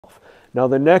Now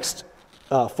the next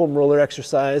foam roller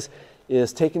exercise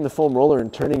is taking the foam roller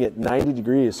and turning it 90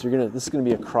 degrees. So this is gonna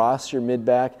be across your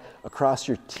mid-back, across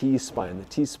your T-spine. The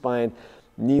T-spine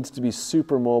needs to be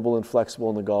super mobile and flexible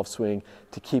in the golf swing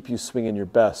to keep you swinging your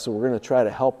best. So we're gonna try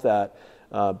to help that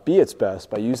be its best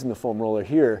by using the foam roller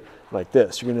here like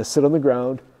this. You're gonna sit on the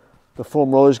ground. The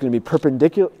foam roller is gonna be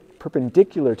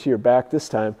perpendicular to your back this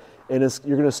time, and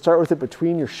you're going to start with it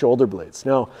between your shoulder blades.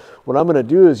 Now, what I'm going to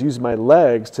do is use my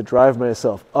legs to drive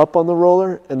myself up on the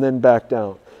roller and then back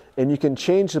down. And you can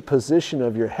change the position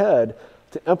of your head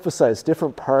to emphasize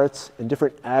different parts and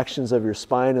different actions of your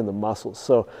spine and the muscles.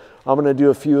 So I'm going to do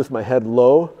a few with my head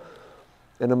low,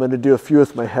 and I'm going to do a few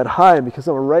with my head high. And because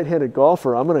I'm a right-handed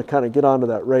golfer, I'm going to kind of get onto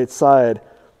that right side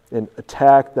and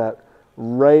attack that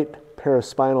right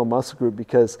paraspinal muscle group,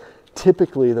 because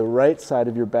typically the right side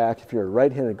of your back, if you're a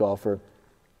right-handed golfer,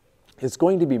 is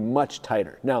going to be much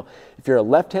tighter. Now, if you're a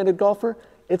left-handed golfer,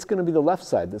 it's going to be the left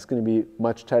side that's going to be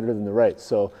much tighter than the right.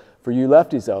 So for you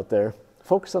lefties out there,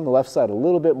 focus on the left side a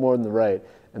little bit more than the right,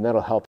 and that'll help.